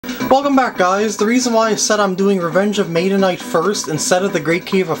Welcome back, guys. The reason why I said I'm doing Revenge of METAKNIGHT first instead of the Great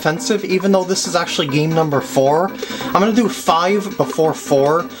Cave Offensive, even though this is actually game number 4, I'm going to do 5 before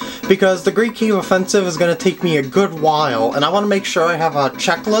 4, because the Great Cave Offensive is going to take me a good while, and I want to make sure I have a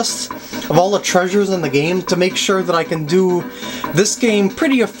checklist of all the treasures in the game to make sure that I can do this game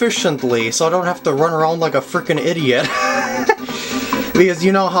pretty efficiently, so I don't have to run around like a freaking idiot. Because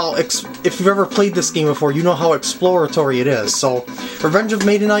you know how, if you've ever played this game before, you know how exploratory it is. So, Revenge of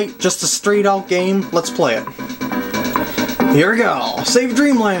METAKNIGHT, just a straight out game, let's play it. Here we go! Save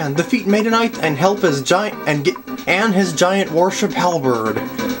Dreamland, defeat METAKNIGHT, and help his his giant warship halberd.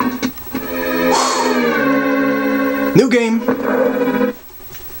 New game!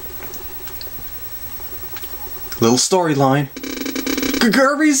 Little storyline.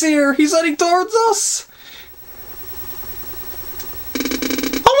 Kirby's here! He's heading towards us!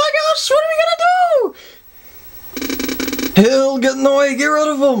 What are we gonna do? He'll get in the way, get rid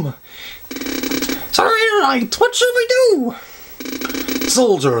of him! Sorry tonight, what should we do?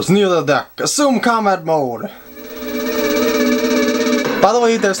 Soldiers, near the deck, assume combat mode. By the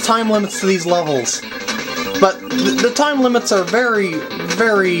way, there's time limits to these levels. But the time limits are very,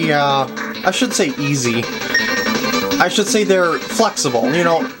 I should say easy. I should say they're flexible. You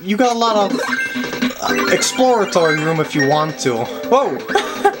know, you got a lot of exploratory room if you want to. Whoa!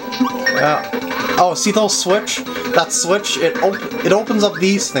 Oh, see those switch? That switch, it opens up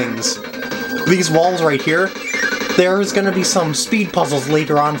these things. These walls right here. There's gonna be some speed puzzles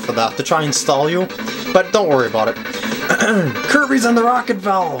later on for that, to try and stall you. But don't worry about it. Kirby's in the rocket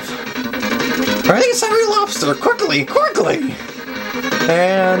valve! Release every lobster! Quickly! Quickly!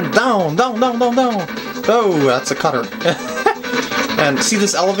 And down, down, down, down, down! Oh, that's a cutter. And see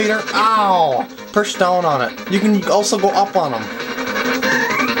this elevator? Ow! Push down on it. You can also go up on them.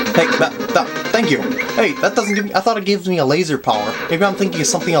 Hey, thank you. Hey, that doesn't give me— I thought it gives me a laser power. Maybe I'm thinking of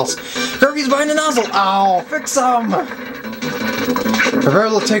something else. Kirby's behind the nozzle! Ow! Fix him! Prepare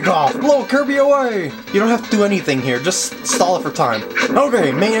to take off. Blow Kirby away! You don't have to do anything here, just stall it for time.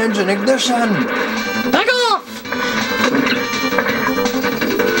 Okay, main engine ignition! Take off!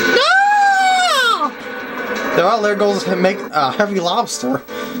 No! Well, there goes Heavy Lobster.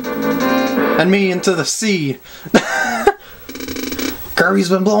 And me into the sea. Kirby's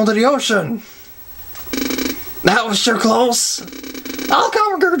been blown to the ocean! That was sure close! I'll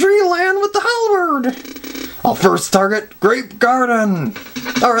conquer Dreamland with the halberd! Our first target, Grape Garden!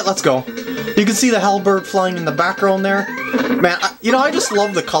 Alright, let's go. You can see the halberd flying in the background there. Man, I just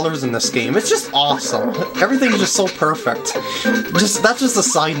love the colors in this game. It's just awesome. Everything's just so perfect. That's just a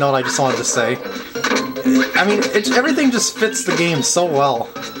side note I just wanted to say. I mean, everything just fits the game so well.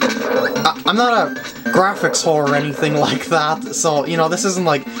 I'm not a graphics whore or anything like that, so, you know, this isn't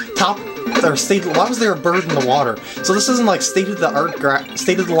like why was there a bird in the water? So this isn't like state-of-the-line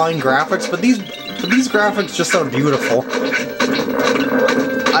graphics, but these graphics just are beautiful.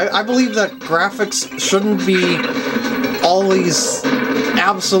 I believe that graphics shouldn't be always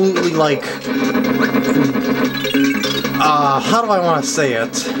absolutely like, how do I want to say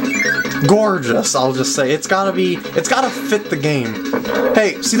it? Gorgeous, I'll just say. It's gotta fit the game.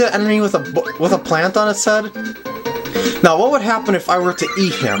 Hey, see that enemy with a plant on its head? Now, what would happen if I were to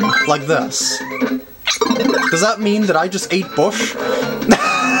eat him, like this? Does that mean that I just ate bush?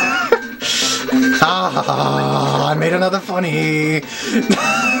 I made another funny.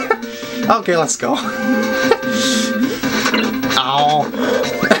 Okay, let's go. Ow.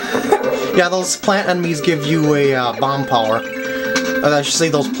 Yeah, those plant enemies give you a bomb power. I should say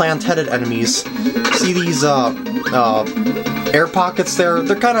those plant-headed enemies. See these air pockets there?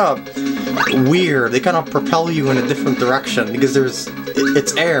 They're kind of weird. They kind of propel you in a different direction because it's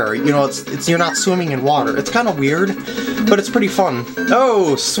air. You know, you're not swimming in water. It's kind of weird, but it's pretty fun.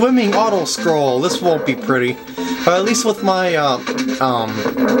 Oh, swimming auto scroll. This won't be pretty. But at least with my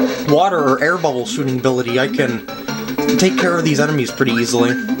water or air bubble shooting ability, I can take care of these enemies pretty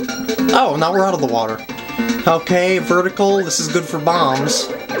easily. Oh, now we're out of the water. Okay, vertical. This is good for bombs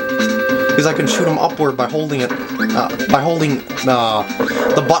because I can shoot them upward by holding it, by holding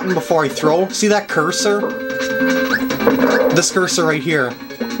the button before I throw. See that cursor? This cursor right here,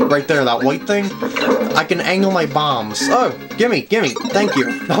 right there, that white thing. I can angle my bombs. Oh, gimme, gimme! Thank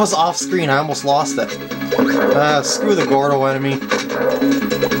you. That was off screen. I almost lost it. Screw the Gordo enemy.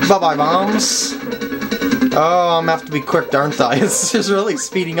 Bye bye bombs. Oh, I'm gonna have to be quick, aren't I? It's just really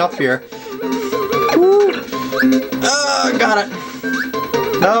speeding up here. Got it!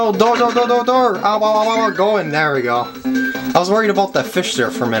 No, door! Ow, ow, ow, ow, go in, there we go. I was worried about that fish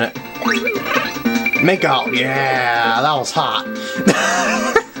there for a minute. Make out, yeah, that was hot.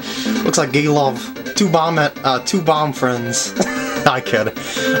 Looks like gay love. Two bomb friends. I kid.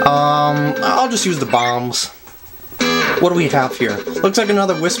 I'll just use the bombs. What do we have here? Looks like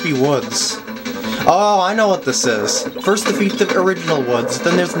another Whispy Woods. Oh, I know what this is. First defeat the original Woods,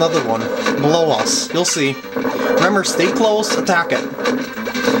 then there's another one below us. You'll see. Remember, stay close, attack it.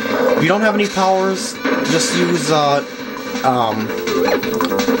 If you don't have any powers, just use,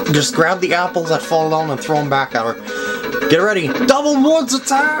 just grab the apples that fall down and throw them back at her. Get ready. Double Woods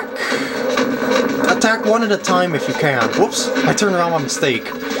attack! Attack one at a time if you can. Whoops, I turned around by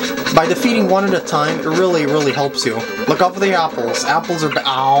mistake. By defeating one at a time, it really, really helps you. Look out for the apples. Apples are bad.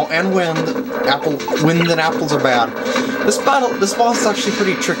 Ow, and wind. Wind and apples are bad. This boss is actually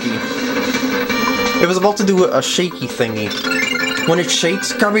pretty tricky. It was about to do a shaky thingy. When it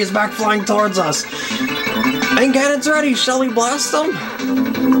shakes, Kirby is back flying towards us. And cannon's ready. Shall we blast them?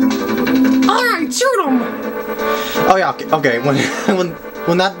 Alright, shoot him! Oh yeah, okay.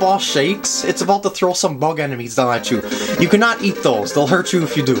 When that boss shakes, it's about to throw some bug enemies down at you. You cannot eat those. They'll hurt you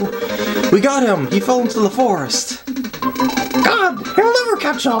if you do. We got him! He fell into the forest. God, he'll never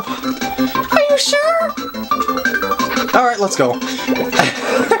catch up. Are you sure? Alright, let's go.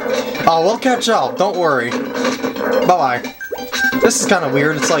 Oh, we'll catch up. Don't worry. Bye-bye. This is kind of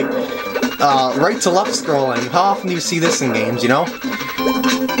weird. It's like right to left scrolling. How often do you see this in games, you know?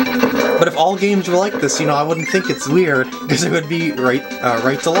 But if all games were like this, you know, I wouldn't think it's weird, because it would be right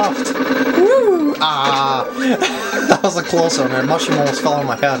to left. Woo! Ah! That was a close one, and mushroom almost fell on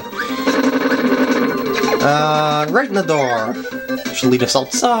my head. Right in the door. Should lead us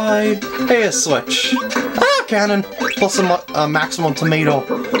outside. Hey, a switch. Ah, cannon! Plus a maximum tomato.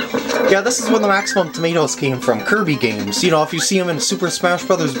 Yeah, this is where the maximum tomatoes came from, Kirby games. You know, if you see them in Super Smash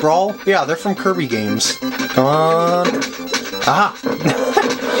Bros. Brawl, yeah, they're from Kirby games. Come on. Aha!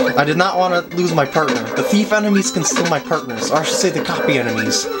 I did not want to lose my partner. The thief enemies can steal my partners, or I should say the copy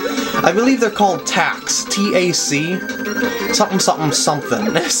enemies. I believe they're called TACs. T-A-C. Something something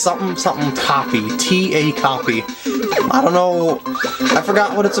something. Something something copy. T-A copy. I don't know. I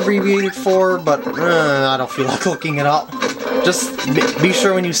forgot what it's abbreviated for, but I don't feel like looking it up. Just be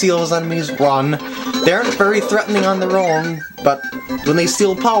sure when you see those enemies, run. They aren't very threatening on their own, but when they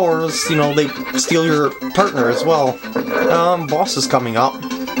steal powers, you know, they steal your partner as well. Boss is coming up.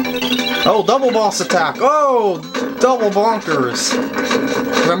 Oh, double boss attack! Oh, double bonkers!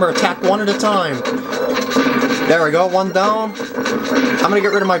 Remember, attack one at a time. There we go, one down. I'm gonna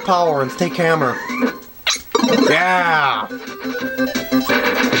get rid of my power and take hammer. Yeah!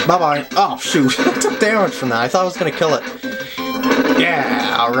 Bye-bye. Oh, shoot. I took damage from that. I thought I was gonna kill it.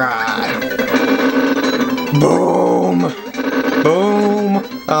 Yeah, alright. Boom! Boom!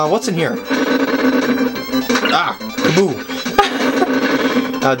 What's in here? Ah, kaboo!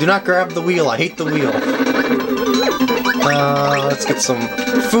 Do not grab the wheel. I hate the wheel. Let's get some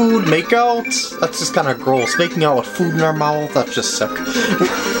food. Make out. That's just kind of gross. Making out with food in our mouth. That's just sick.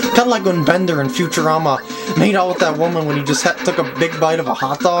 Kind of like when Bender in Futurama made out with that woman when he just took a big bite of a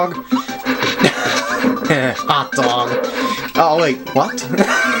hot dog. Hot dog. Oh wait, what?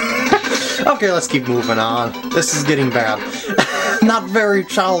 Okay, let's keep moving on. This is getting bad. Not very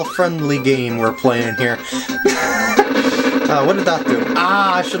child-friendly game we're playing here. What did that do?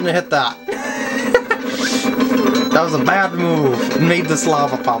 Ah, I shouldn't have hit that. That was a bad move. It made this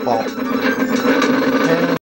lava pop out.